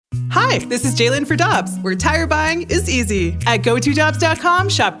Hi, this is Jalen for Dobbs, where tire buying is easy. At GoToDobbs.com,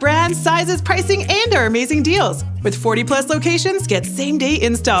 shop brands, sizes, pricing, and our amazing deals. With 40-plus locations, get same-day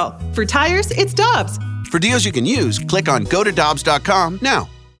install. For tires, it's Dobbs. For deals you can use, click on GoToDobbs.com now.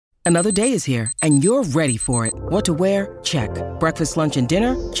 Another day is here, and you're ready for it. What to wear? Check. Breakfast, lunch, and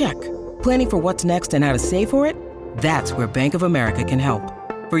dinner? Check. Planning for what's next and how to save for it? That's where Bank of America can help.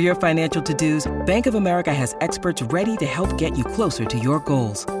 For your financial to-dos, Bank of America has experts ready to help get you closer to your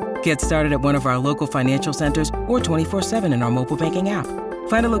goals. Get started at one of our local financial centers or 24/7 in our mobile banking app.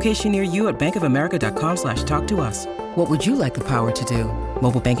 Find a location near you at bankofamerica.com/talktous. What would you like the power to do?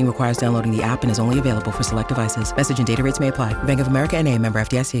 Mobile banking requires downloading the app and is only available for select devices. Message and data rates may apply. Bank of America N.A., member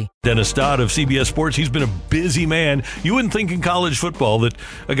FDIC. Dennis Dodd of CBS Sports. He's been a busy man. You wouldn't think in college football that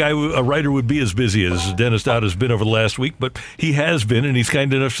a writer would be as busy as Dennis Dodd has been over the last week, but he has been, and he's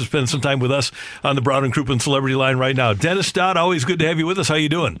kind enough to spend some time with us on the Brown and Crouppen Celebrity Line right now. Dennis Dodd, always good to have you with us. How you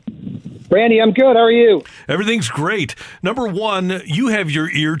doing? Randy, I'm good. How are you? Everything's great. Number one, you have your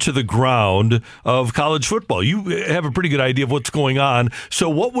ear to the ground of college football. You have a pretty good idea of what's going on. So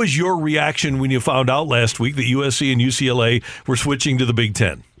what was your reaction when you found out last week that USC and UCLA were switching to the Big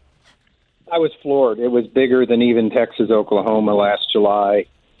Ten? I was floored. It was bigger than even Texas, Oklahoma last July.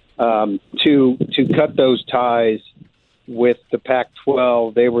 To cut those ties with the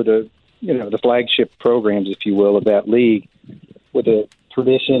Pac-12, they were the flagship programs, if you will, of that league, with a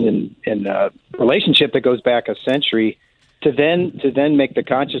tradition and relationship that goes back a century. To then make the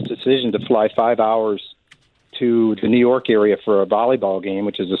conscious decision to fly 5 hours to the New York area for a volleyball game,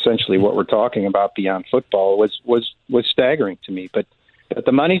 which is essentially what we're talking about beyond football, was staggering to me. But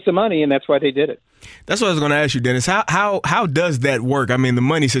the money's the money, and that's why they did it. That's what I was going to ask you, Dennis. How does that work? I mean, the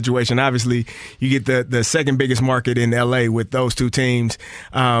money situation, obviously, you get the second biggest market in L.A. with those two teams.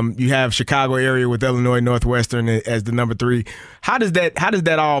 You have Chicago area with Illinois Northwestern as the number 3. How does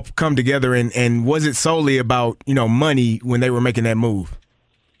that all come together, and was it solely about, money when they were making that move?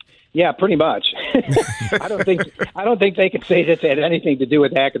 Yeah, pretty much. I don't think they can say this had anything to do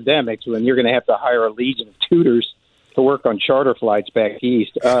with academics when you're going to have to hire a legion of tutors to work on charter flights back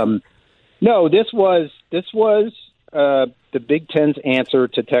east. No, this was the Big Ten's answer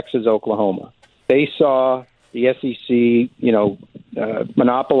to Texas, Oklahoma. They saw the SEC,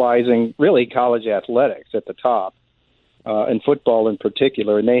 monopolizing really college athletics at the top, and football in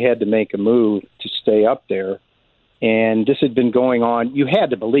particular, and they had to make a move to stay up there. And this had been going on. You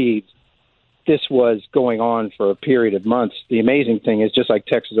had to believe this was going on for a period of months. The amazing thing is, just like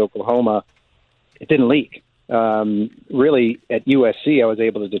Texas, Oklahoma, it didn't leak. Really, at USC, I was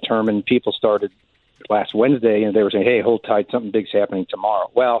able to determine people started last Wednesday, and they were saying, hey, hold tight, something big's happening tomorrow.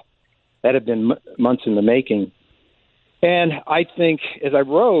 Well, that had been months in the making. And I think, as I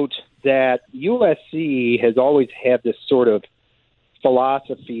wrote, that USC has always had this sort of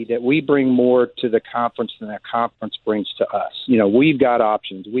philosophy that we bring more to the conference than that conference brings to us. We've got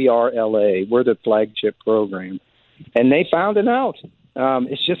options. We are LA. We're the flagship program. And they found it out.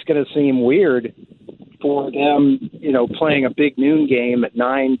 It's just going to seem weird for them, playing a big noon game at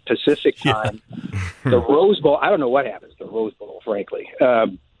 9 Pacific time. The Rose Bowl, I don't know what happens to the Rose Bowl, frankly.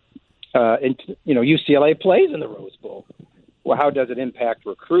 And UCLA plays in the Rose Bowl. Well, how does it impact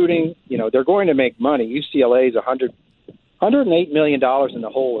recruiting? They're going to make money. UCLA is $108 million in the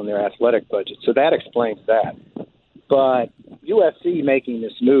hole in their athletic budget, so that explains that. But USC making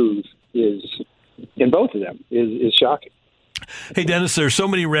this move is, in both of them, is shocking. Hey, Dennis, there's so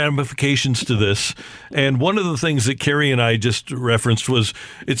many ramifications to this, and one of the things that Kerry and I just referenced was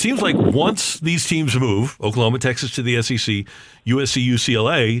it seems like once these teams move, Oklahoma, Texas to the SEC, USC,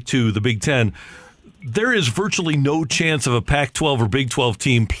 UCLA to the Big Ten, there is virtually no chance of a Pac-12 or Big 12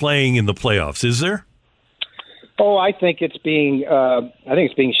 team playing in the playoffs, is there? Oh, I think it's being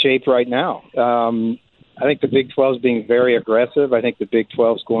shaped right now. I think the Big 12 is being very aggressive. I think the Big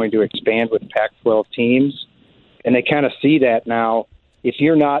 12 is going to expand with Pac-12 teams. And they kind of see that now. If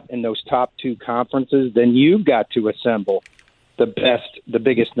you're not in those top 2 conferences, then you've got to assemble the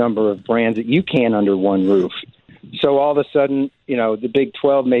biggest number of brands that you can under one roof. So all of a sudden, the Big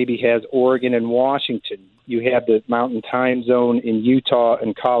 12 maybe has Oregon and Washington. You have the Mountain Time Zone in Utah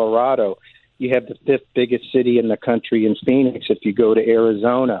and Colorado. You have the 5th biggest city in the country in Phoenix if you go to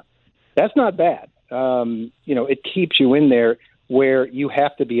Arizona. That's not bad. It keeps you in there where you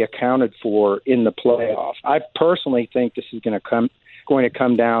have to be accounted for in the playoff. I personally think this is going to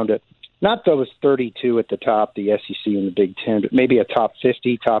come down to not those 32 at the top, the SEC and the Big Ten, but maybe a top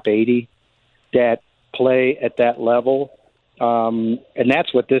 50, top 80 that play at that level. And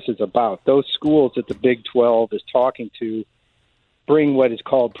that's what this is about. Those schools that the Big 12 is talking to bring what is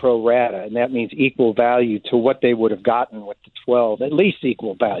called pro rata, and that means equal value to what they would have gotten with the 12, at least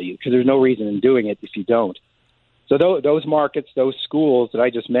equal value, because there's no reason in doing it if you don't. So those markets, those schools that I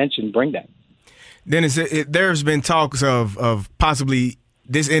just mentioned, bring that. Dennis, there's been talks of possibly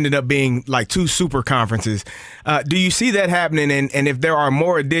this ended up being like 2 super conferences. Do you see that happening? And if there are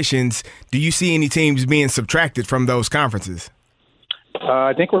more additions, do you see any teams being subtracted from those conferences?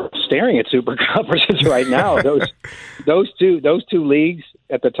 I think we're staring at super conferences right now. Those two leagues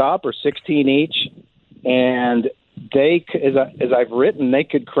at the top are 16 each, and they, as I've written, they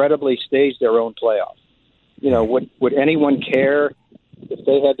could credibly stage their own playoff. Would anyone care if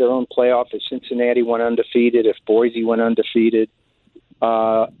they had their own playoff? If Cincinnati went undefeated, if Boise went undefeated?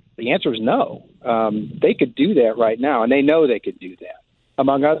 The answer is no. They could do that right now, and they know they could do that,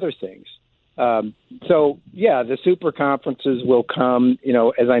 among other things. The super conferences will come.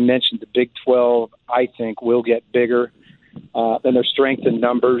 As I mentioned, the Big 12, I think, will get bigger, and their strength in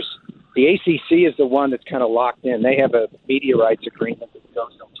numbers. The ACC is the one that's kind of locked in. They have a media rights agreement that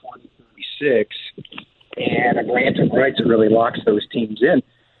goes till 2036, and a grant of rights that really locks those teams in.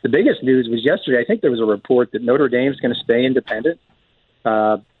 The biggest news was yesterday. I think there was a report that Notre Dame's going to stay independent.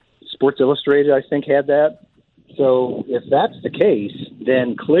 Sports Illustrated, I think, had that. So if that's the case,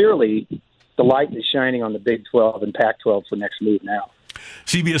 then clearly the light is shining on the Big 12 and Pac-12 for next move now.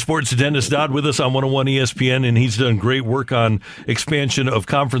 CBS Sports' Dennis Dodd with us on 101 ESPN, and he's done great work on expansion of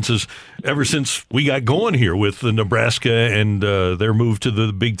conferences ever since we got going here with the Nebraska and their move to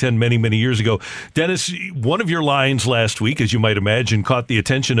the Big Ten many, many years ago. Dennis, one of your lines last week, as you might imagine, caught the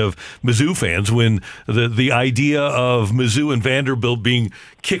attention of Mizzou fans when the idea of Mizzou and Vanderbilt being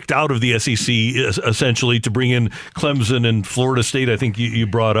kicked out of the SEC essentially to bring in Clemson and Florida State, I think you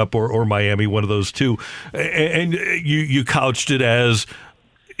brought up, or Miami, one of those two, and you couched it as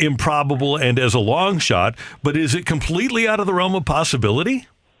improbable and as a long shot, but is it completely out of the realm of possibility?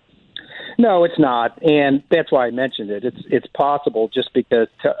 No, it's not, and that's why I mentioned it. It's possible just because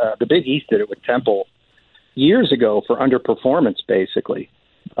the Big East did it with Temple years ago for underperformance, basically.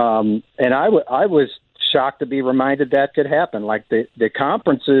 And I was shocked to be reminded that could happen. Like the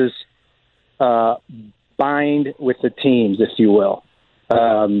conferences bind with the teams, if you will.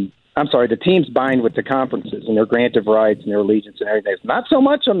 The teams bind with the conferences and their grant of rights and their allegiance and everything. Not so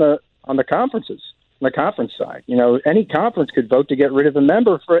much on the conferences, on the conference side. Any conference could vote to get rid of a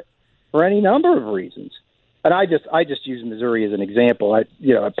member for any number of reasons. And I just use Missouri as an example. I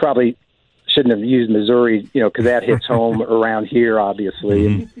probably shouldn't have used Missouri, because that hits home around here, obviously.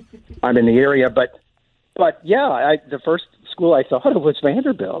 And I'm in the area, but the first school I thought of was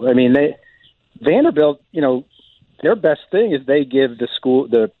Vanderbilt. I mean, Vanderbilt, their best thing is they give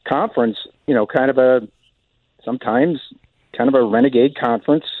the conference, sometimes kind of a renegade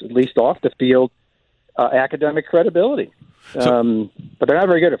conference, at least off the field, academic credibility. But they're not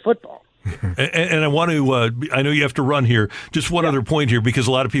very good at football. And I want to, I know you have to run here. Just one other point here, because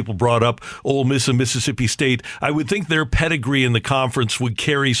a lot of people brought up Ole Miss and Mississippi State. I would think their pedigree in the conference would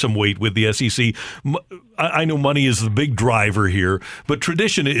carry some weight with the SEC. I know money is the big driver here, but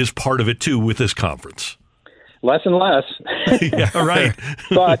tradition is part of it too with this conference. Less and less. Yeah, right.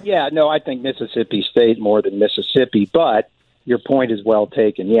 But I think Mississippi State more than Mississippi. But your point is well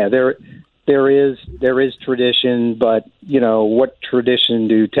taken. Yeah, there is tradition, but what tradition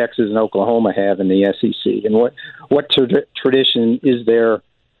do Texas and Oklahoma have in the SEC, and what tradition is there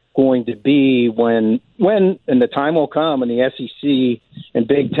going to be when and the time will come when the SEC and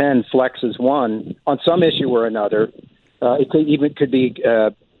Big Ten flexes one on some issue or another. It could be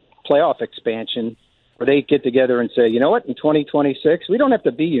playoff expansion, where they get together and say, you know what, in 2026, we don't have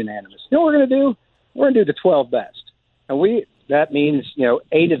to be unanimous. You know what we're going to do? We're going to do the 12 best. And that means,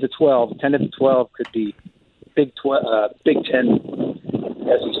 8 of the 12, 10 of the 12 could be Big 10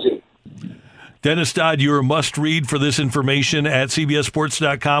 SEC. Dennis Dodd, you're a must-read for this information at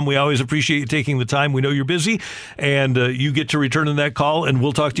CBSSports.com. We always appreciate you taking the time. We know you're busy, and you get to return in that call, and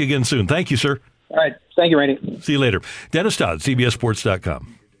we'll talk to you again soon. Thank you, sir. All right. Thank you, Randy. See you later. Dennis Dodd,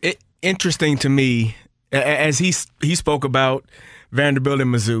 CBSSports.com. Interesting to me, as he spoke about Vanderbilt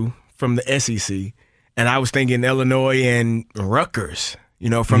and Mizzou from the SEC, and I was thinking Illinois and Rutgers,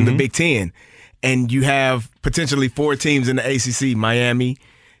 from the Big Ten. And you have potentially 4 teams in the ACC, Miami,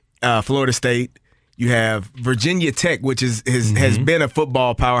 Florida State. You have Virginia Tech, which has been a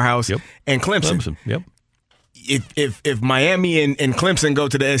football powerhouse, and Clemson. Yep. If Miami and Clemson go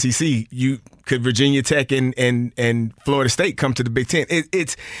to the SEC, could Virginia Tech and Florida State come to the Big Ten?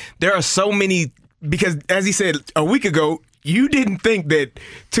 There are so many, because as he said a week ago, you didn't think that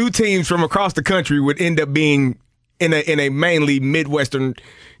 2 teams from across the country would end up being in a mainly Midwestern,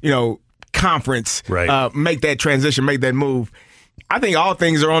 conference, right. Make that transition, make that move. I think all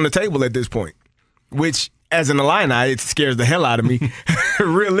things are on the table at this point, which as an Illini, it scares the hell out of me.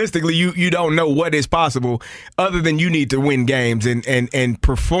 Realistically, you don't know what is possible other than you need to win games and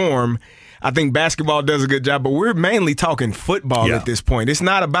perform. I think basketball does a good job, but we're mainly talking football at this point. It's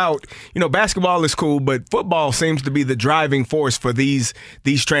not about, basketball is cool, but football seems to be the driving force for these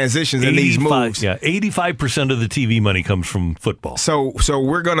transitions and these moves. Yeah, 85% of the TV money comes from football. So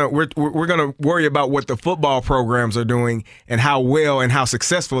we're gonna worry about what the football programs are doing and how well and how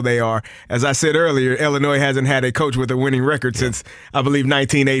successful they are. As I said earlier, Illinois hasn't had a coach with a winning record since, I believe,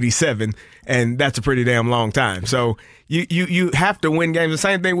 1987, and that's a pretty damn long time. So you have to win games. The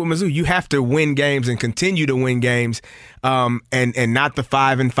same thing with Mizzou. You have to win games and continue to win games, and not the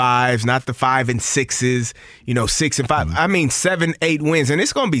 5-5s, not the 5-6s. 6-5. I mean 7-8 wins, and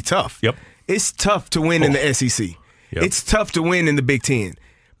it's going to be tough. Yep, it's tough to win in the SEC. Yep. It's tough to win in the Big Ten,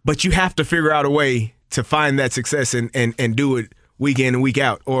 but you have to figure out a way to find that success and do it week in and week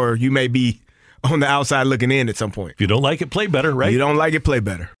out, or you may be on the outside looking in at some point. If you don't like it, play better, right? If you don't like it, play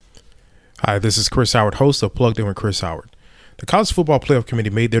better. Hi, this is Chris Howard, host of Plugged In with Chris Howard. The College Football Playoff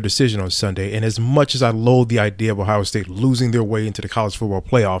Committee made their decision on Sunday, and as much as I loathe the idea of Ohio State losing their way into the College Football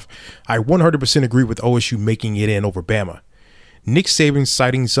Playoff, I 100% agree with OSU making it in over Bama. Nick Saban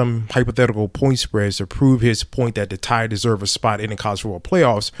citing some hypothetical point spreads to prove his point that the Tide deserve a spot in the College Football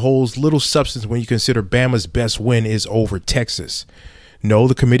Playoffs holds little substance when you consider Bama's best win is over Texas. No,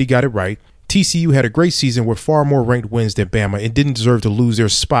 the committee got it right. TCU had a great season with far more ranked wins than Bama and didn't deserve to lose their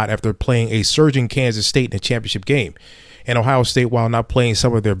spot after playing a surging Kansas State in a championship game. And Ohio State, while not playing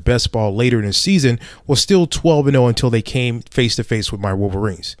some of their best ball later in the season, was still 12-0 until they came face-to-face with my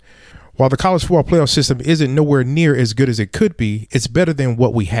Wolverines. While the college football playoff system isn't nowhere near as good as it could be, it's better than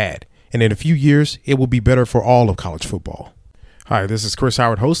what we had. And in a few years, it will be better for all of college football. Hi, this is Chris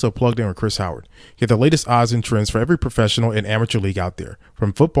Howard, host of Plugged In with Chris Howard. Get the latest odds and trends for every professional and amateur league out there.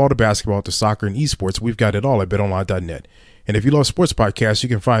 From football to basketball to soccer and esports, we've got it all at BetOnline.net. And if you love sports podcasts, you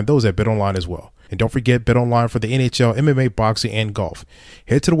can find those at BetOnline as well. And don't forget BetOnline for the NHL, MMA, boxing, and golf.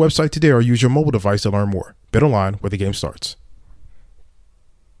 Head to the website today or use your mobile device to learn more. BetOnline, where the game starts.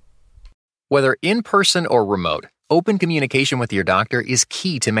 Whether in person or remote, open communication with your doctor is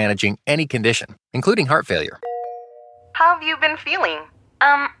key to managing any condition, including heart failure. How have you been feeling?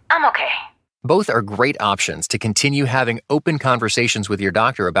 I'm okay. Both are great options to continue having open conversations with your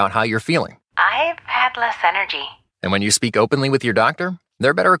doctor about how you're feeling. I've had less energy. And when you speak openly with your doctor,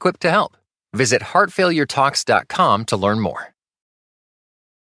 they're better equipped to help. Visit heartfailuretalks.com to learn more.